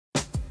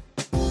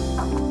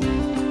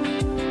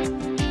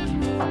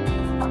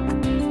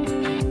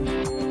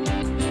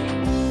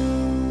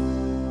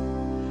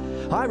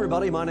Hi,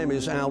 everybody. My name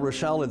is Al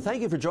Rochelle, and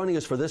thank you for joining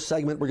us for this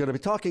segment. We're going to be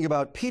talking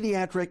about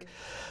pediatric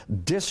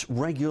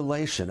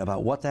dysregulation,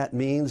 about what that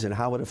means and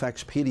how it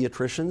affects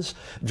pediatricians.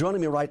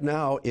 Joining me right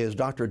now is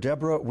Dr.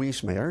 Debra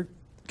Weese-Mayer.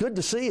 Good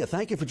to see you.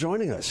 Thank you for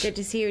joining us. Good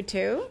to see you,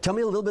 too. Tell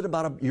me a little bit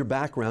about your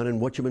background and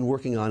what you've been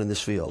working on in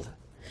this field.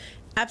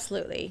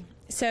 Absolutely.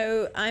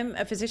 So I'm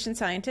a physician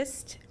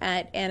scientist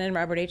at Ann and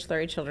Robert H.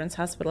 Lurie Children's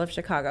Hospital of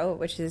Chicago,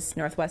 which is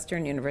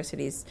Northwestern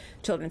University's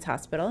Children's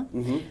Hospital.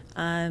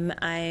 I'm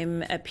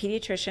a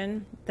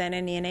pediatrician, then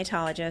a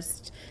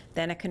neonatologist,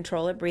 then a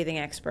controlled breathing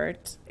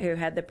expert who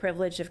had the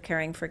privilege of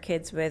caring for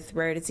kids with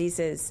rare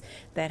diseases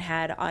that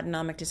had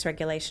autonomic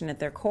dysregulation at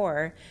their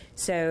core,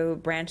 so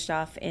branched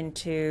off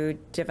into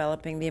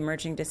developing the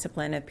emerging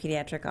discipline of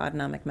pediatric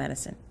autonomic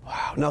medicine.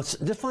 Wow. Now,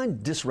 define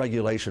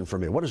dysregulation for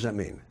me. What does that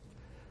mean?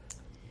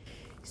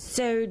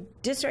 So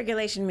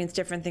dysregulation means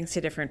different things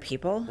to different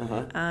people.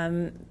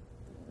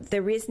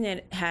 The reason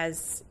it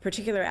has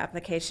particular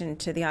application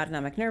to the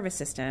autonomic nervous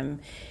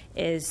system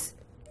is,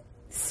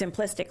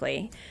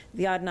 simplistically,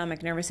 the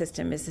autonomic nervous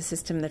system is the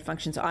system that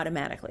functions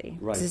automatically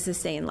to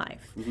sustain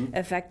life,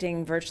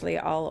 affecting virtually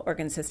all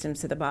organ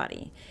systems of the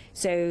body.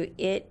 So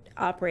it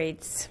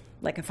operates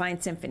like a fine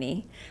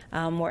symphony,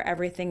 where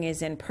everything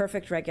is in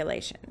perfect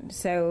regulation.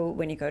 So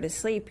when you go to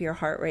sleep, your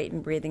heart rate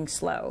and breathing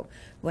slow.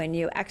 When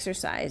you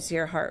exercise,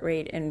 your heart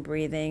rate and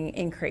breathing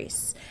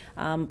increase.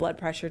 Blood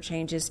pressure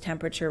changes,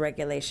 temperature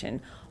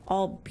regulation,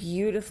 all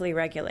beautifully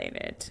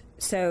regulated.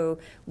 So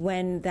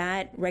when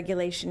that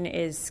regulation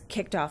is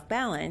kicked off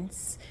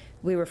balance,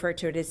 we refer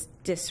to it as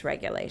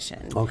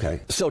dysregulation.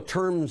 Okay. So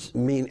terms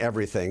mean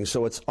everything.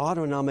 So it's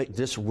autonomic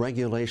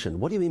dysregulation.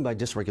 What do you mean by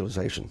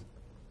dysregulation?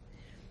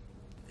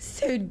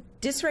 So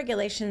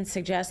dysregulation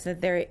suggests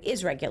that there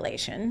is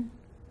regulation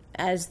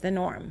as the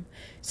norm.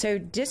 So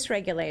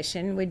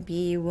dysregulation would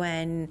be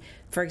when,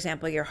 for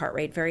example, your heart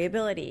rate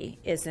variability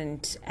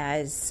isn't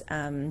as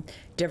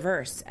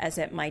diverse as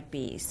it might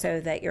be, so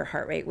that your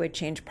heart rate would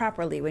change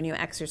properly when you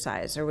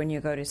exercise or when you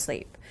go to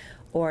sleep.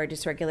 Or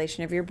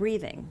dysregulation of your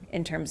breathing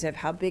in terms of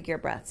how big your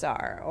breaths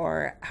are,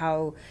 or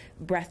how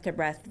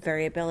breath-to-breath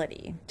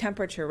variability,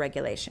 temperature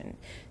regulation.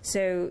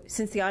 So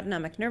since the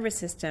autonomic nervous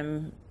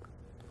system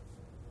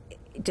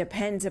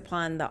depends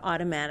upon the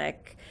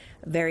automatic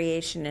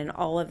variation in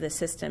all of the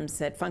systems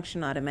that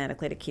function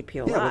automatically to keep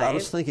you alive. Yeah, without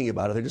us thinking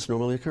about it, they just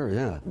normally occur,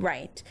 yeah.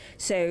 Right.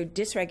 So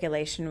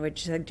dysregulation would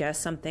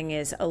suggest something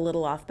is a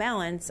little off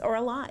balance or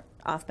a lot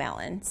off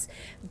balance,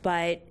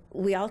 but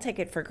we all take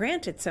it for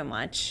granted so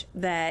much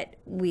that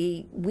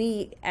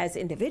we as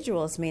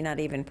individuals may not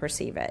even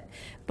perceive it.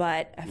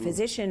 But a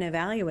physician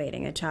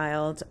evaluating a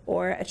child,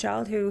 or a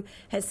child who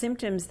has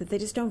symptoms that they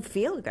just don't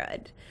feel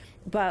good,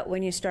 but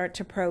when you start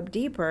to probe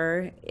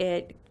deeper,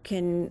 it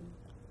can,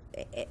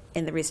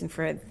 and the reason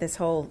for this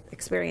whole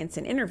experience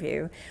and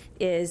interview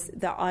is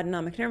the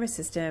autonomic nervous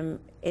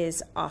system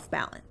is off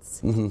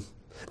balance.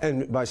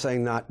 And by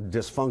saying not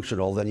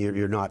dysfunctional, then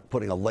you're not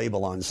putting a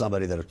label on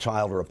somebody that a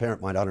child or a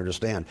parent might not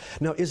understand.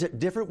 Now, is it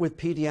different with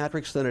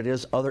pediatrics than it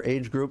is other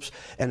age groups?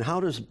 And how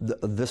does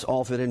this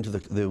all fit into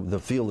the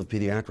field of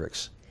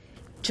pediatrics?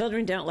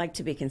 Children don't like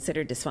to be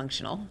considered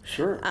dysfunctional.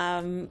 Sure.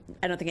 I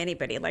don't think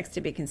anybody likes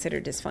to be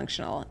considered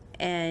dysfunctional.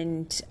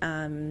 And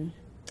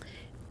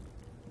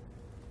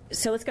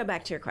so let's go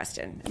back to your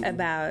question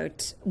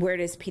about where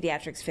does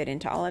pediatrics fit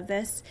into all of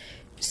this.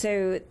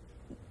 So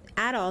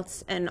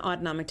adults and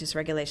autonomic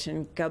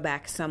dysregulation go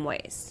back some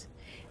ways.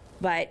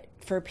 But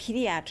for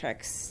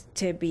pediatrics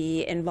to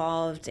be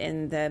involved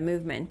in the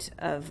movement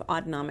of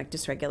autonomic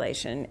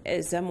dysregulation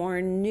is a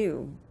more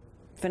new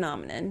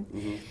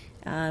phenomenon.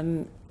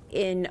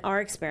 In our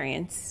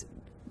experience,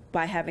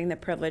 by having the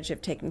privilege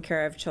of taking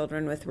care of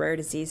children with rare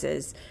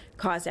diseases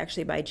caused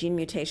actually by gene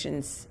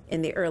mutations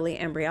in the early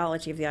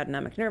embryology of the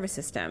autonomic nervous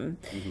system,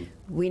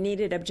 we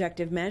needed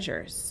objective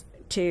measures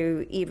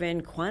to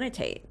even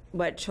quantitate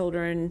what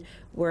children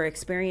were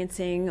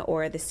experiencing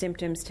or the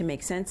symptoms to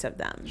make sense of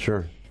them.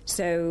 Sure.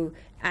 So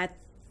at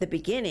the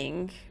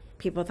beginning,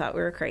 people thought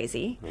we were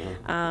crazy.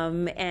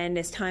 And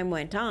as time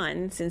went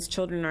on, since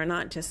children are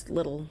not just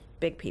little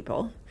big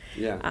people,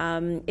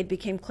 it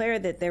became clear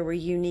that there were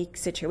unique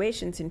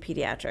situations in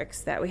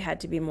pediatrics that we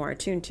had to be more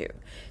attuned to.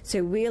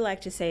 So we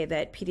like to say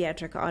that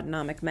pediatric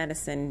autonomic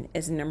medicine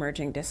is an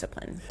emerging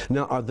discipline.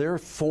 Now, are there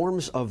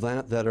forms of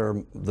that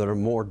are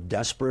more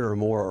desperate or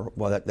more,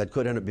 well, that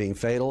could end up being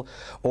fatal,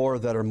 or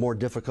that are more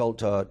difficult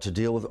to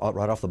deal with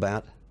right off the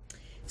bat?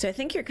 So I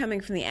think you're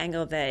coming from the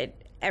angle that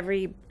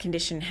every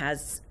condition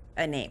has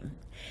a name.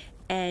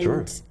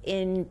 And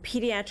in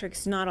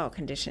pediatrics, not all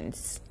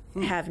conditions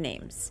have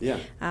names.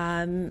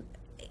 Even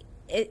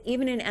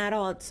in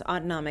adult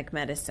autonomic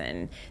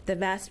medicine, the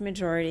vast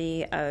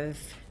majority of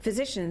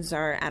physicians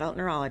are adult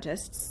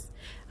neurologists,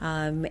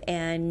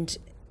 and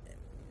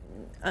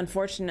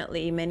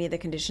unfortunately, many of the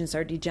conditions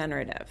are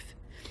degenerative.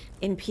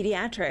 In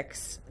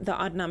pediatrics, the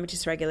autonomic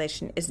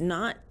dysregulation is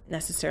not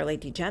necessarily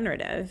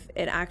degenerative.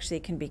 It actually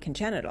can be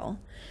congenital,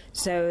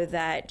 so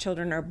that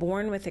children are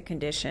born with a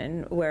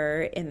condition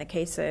where, in the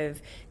case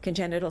of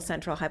congenital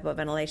central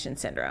hypoventilation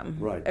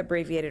syndrome,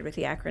 abbreviated with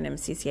the acronym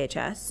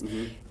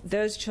CCHS,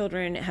 those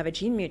children have a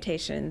gene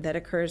mutation that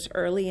occurs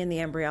early in the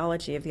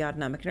embryology of the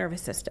autonomic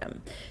nervous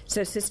system.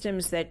 So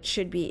systems that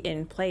should be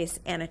in place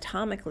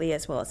anatomically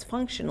as well as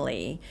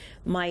functionally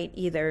might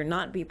either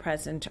not be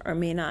present or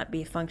may not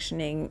be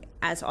functioning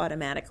as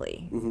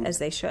automatically as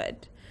they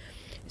should.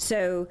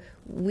 So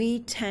we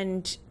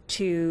tend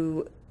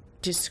to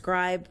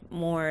describe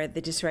more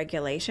the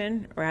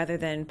dysregulation rather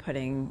than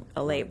putting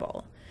a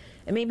label.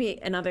 And maybe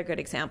another good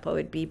example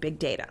would be big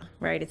data,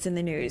 right? It's in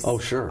the news all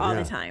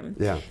the time.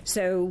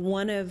 So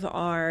one of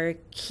our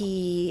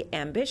key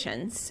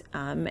ambitions,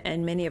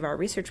 and many of our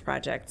research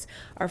projects,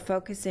 are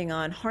focusing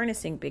on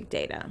harnessing big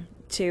data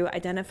to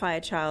identify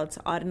a child's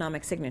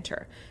autonomic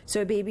signature.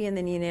 So a baby in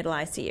the neonatal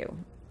ICU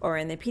or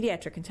in the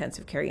pediatric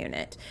intensive care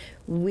unit,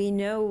 we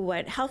know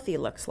what healthy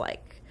looks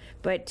like.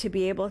 But to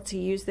be able to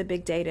use the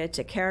big data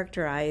to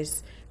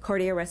characterize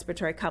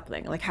cardiorespiratory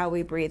coupling, like how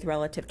we breathe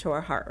relative to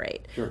our heart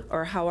rate,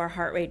 or how our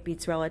heart rate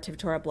beats relative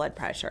to our blood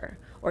pressure,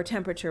 or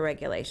temperature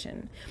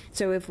regulation.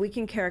 So if we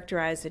can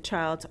characterize a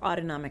child's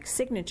autonomic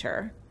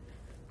signature,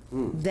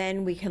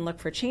 then we can look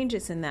for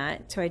changes in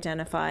that to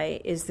identify,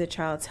 is the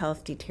child's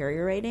health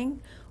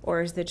deteriorating,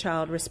 or is the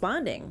child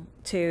responding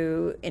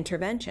to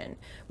intervention,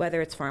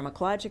 whether it's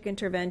pharmacologic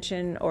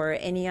intervention or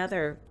any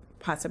other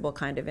possible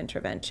kind of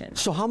intervention.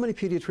 So how many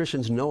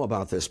pediatricians know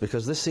about this?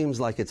 Because this seems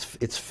like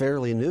it's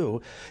fairly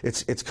new.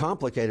 It's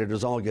complicated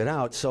as all get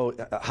out. So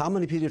how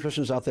many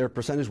pediatricians out there,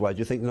 percentage-wise, do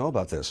you think know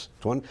about this?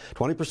 20%,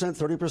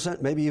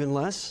 30%, maybe even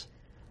less?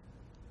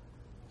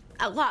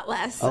 A lot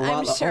less,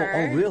 I'm sure.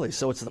 Oh, really?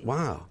 So it's,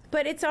 wow.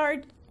 But it's our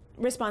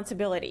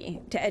responsibility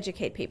to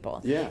educate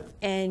people.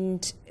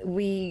 And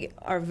we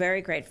are very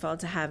grateful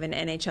to have an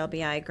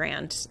NHLBI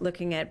grant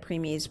looking at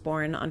preemies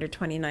born under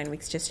 29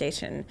 weeks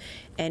gestation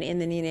and in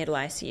the neonatal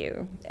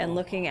ICU, and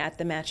looking at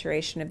the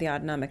maturation of the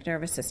autonomic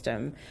nervous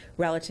system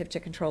relative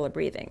to control of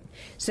breathing.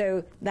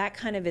 So that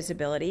kind of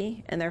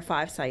visibility, and there are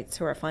 5 sites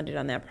who are funded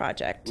on that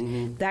project,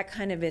 that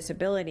kind of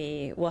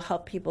visibility will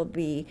help people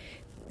be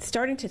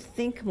starting to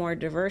think more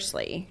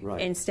diversely,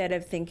 instead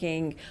of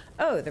thinking,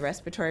 oh, the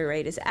respiratory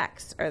rate is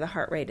X or the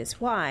heart rate is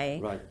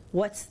Y.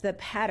 What's the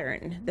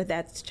pattern that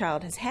that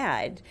child has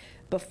had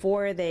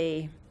before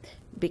they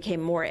became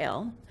more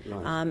ill,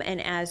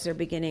 and as they're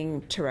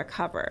beginning to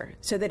recover,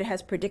 so that it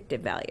has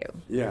predictive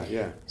value.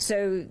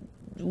 So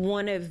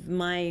one of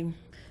my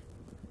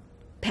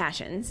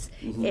passions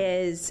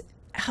is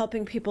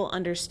helping people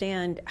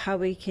understand how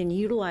we can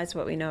utilize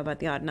what we know about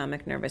the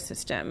autonomic nervous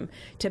system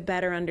to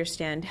better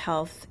understand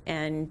health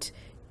and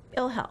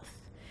ill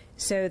health,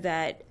 so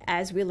that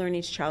as we learn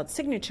each child's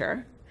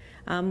signature,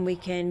 we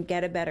can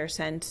get a better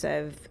sense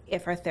of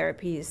if our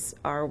therapies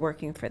are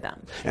working for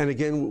them. And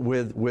again,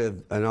 with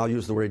and I'll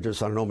use the word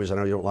dysautonomics, I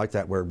know you don't like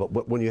that word,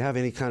 but when you have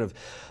any kind of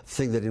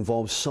thing that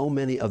involves so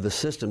many of the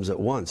systems at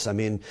once, I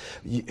mean,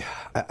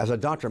 as a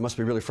doctor, it must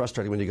be really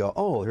frustrating when you go,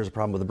 oh, here's a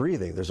problem with the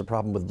breathing, there's a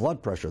problem with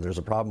blood pressure, there's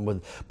a problem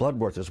with blood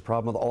work, there's a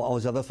problem with all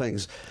these other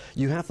things.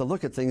 You have to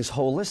look at things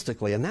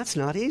holistically, and that's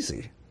not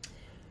easy.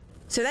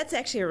 So that's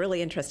actually a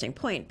really interesting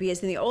point,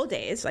 because in the old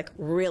days, like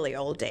really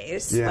old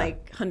days,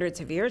 like hundreds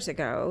of years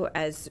ago,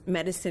 as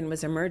medicine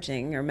was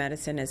emerging, or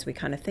medicine as we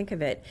kind of think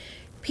of it,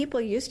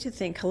 people used to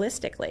think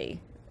holistically.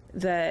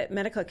 The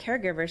medical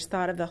caregivers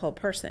thought of the whole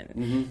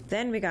person.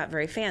 Then we got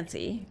very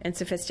fancy and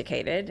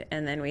sophisticated,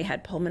 and then we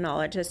had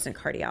pulmonologists and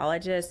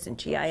cardiologists and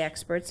GI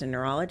experts and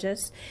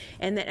neurologists,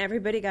 and then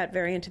everybody got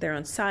very into their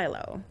own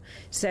silo.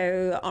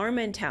 So our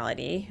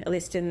mentality, at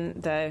least in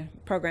the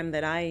program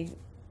that I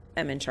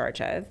am in charge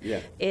of,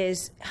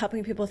 is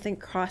helping people think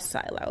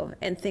cross-silo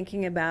and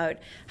thinking about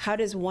how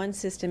does one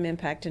system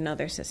impact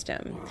another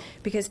system.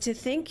 Because to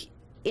think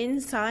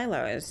in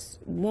silos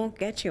won't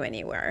get you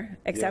anywhere,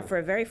 except for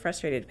a very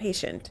frustrated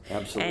patient.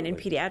 And in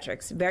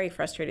pediatrics, very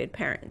frustrated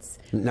parents.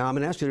 Now, I'm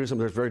going to ask you to do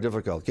something that's very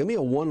difficult. Give me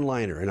a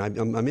one-liner, and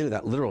I'm into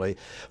that literally,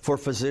 for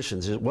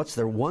physicians. What's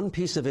their one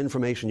piece of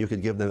information you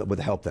could give them that would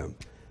help them?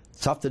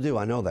 It's tough to do,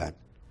 I know that.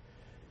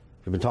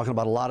 We've been talking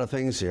about a lot of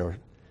things here.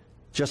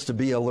 Just to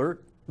be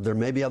alert. There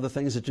may be other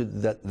things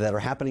that are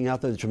happening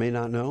out there that you may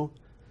not know?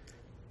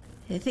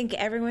 I think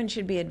everyone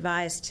should be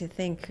advised to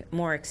think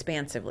more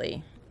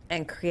expansively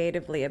and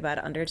creatively about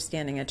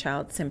understanding a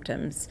child's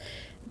symptoms,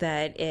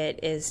 that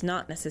it is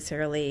not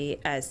necessarily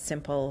as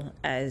simple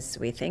as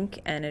we think,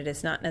 and it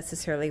is not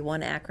necessarily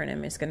one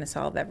acronym is going to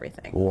solve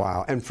everything.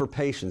 Wow. And for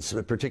patients,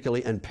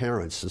 particularly, and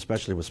parents,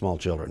 especially with small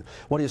children,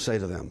 what do you say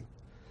to them?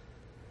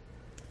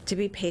 To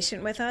be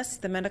patient with us.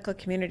 The medical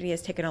community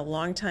has taken a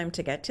long time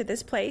to get to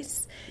this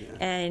place,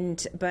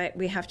 but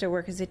we have to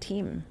work as a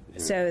team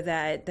so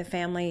that the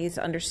families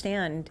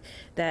understand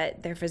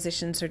that their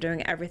physicians are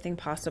doing everything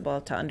possible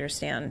to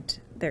understand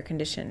their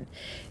condition.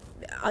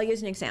 I'll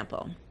use an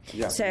example.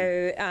 So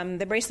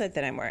the bracelet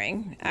that I'm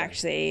wearing,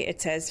 actually,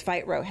 it says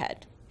fight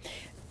rowhead.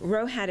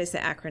 ROHAD is the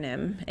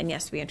acronym, and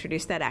yes, we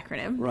introduced that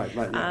acronym. Right,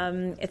 yeah.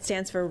 It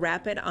stands for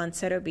Rapid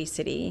Onset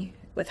Obesity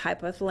with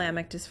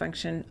Hypothalamic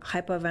Dysfunction,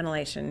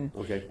 Hypoventilation,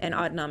 and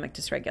Autonomic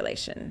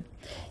Dysregulation.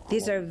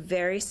 These are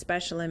very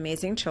special,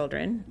 amazing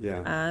children.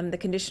 Yeah. The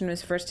condition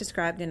was first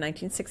described in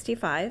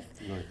 1965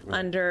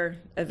 under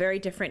a very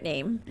different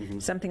name,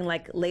 something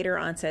like later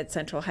onset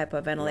central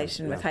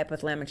hypoventilation with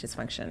hypothalamic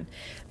dysfunction.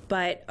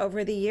 But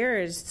over the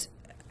years,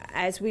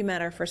 as we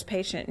met our first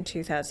patient in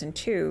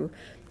 2002,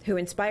 who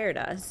inspired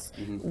us,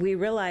 we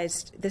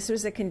realized this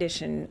was a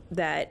condition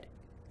that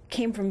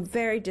came from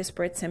very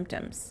disparate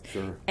symptoms,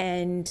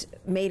 and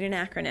made an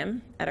acronym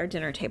at our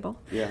dinner table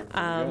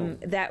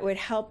that would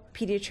help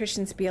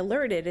pediatricians be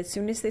alerted as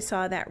soon as they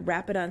saw that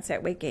rapid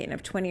onset weight gain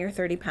of 20 or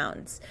 30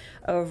 pounds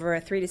over a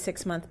 3 to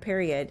 6 month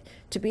period,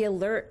 to be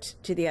alert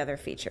to the other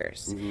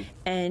features.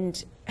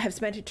 And have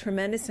spent a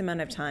tremendous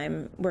amount of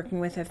time working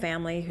with a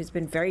family who's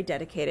been very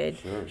dedicated,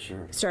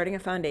 starting a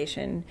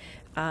foundation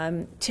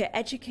to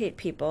educate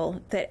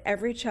people that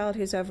every child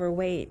who's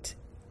overweight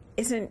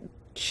isn't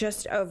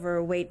just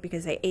overweight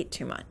because they ate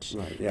too much.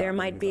 There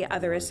might be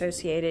other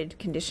associated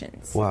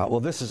conditions. Wow. Well,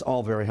 this is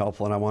all very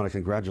helpful, and I want to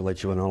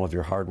congratulate you on all of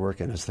your hard work.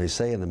 And as they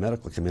say in the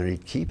medical community,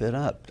 keep it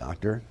up,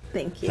 doctor.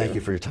 Thank you. Thank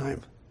you for your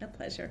time. A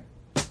pleasure.